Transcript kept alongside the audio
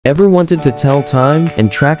Ever wanted to tell time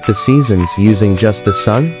and track the seasons using just the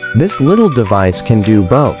sun? This little device can do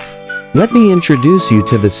both. Let me introduce you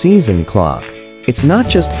to the SeaSun Clock. It's not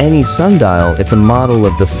just any sundial, it's a model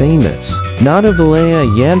of the famous Nadavalaya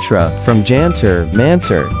Yantra from Jantar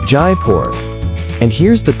Mantar, Jaipur. And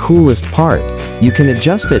here's the coolest part. You can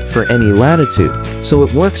adjust it for any latitude, so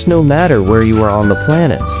it works no matter where you are on the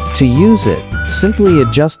planet. To use it, simply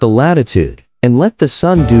adjust the latitude, and let the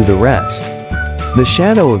sun do the rest. The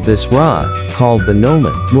shadow of this rod, called the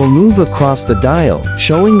Gnomon, will move across the dial,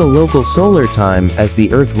 showing the local solar time as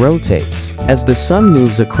the Earth rotates. As the sun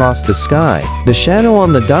moves across the sky, the shadow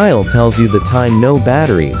on the dial tells you the time. No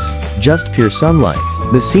batteries, just pure sunlight.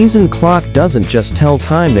 The SeaSun Clock doesn't just tell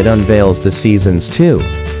time, it unveils the seasons too.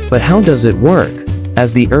 But how does it work?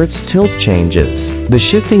 As the Earth's tilt changes, the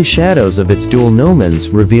shifting shadows of its dual gnomons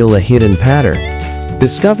reveal a hidden pattern.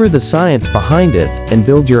 Discover the science behind it and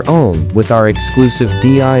build your own with our exclusive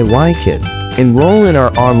DIY kit. Enroll in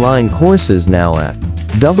our online courses now at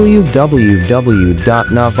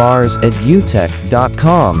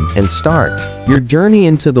www.navarsedutech.com and start your journey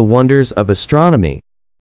into the wonders of astronomy.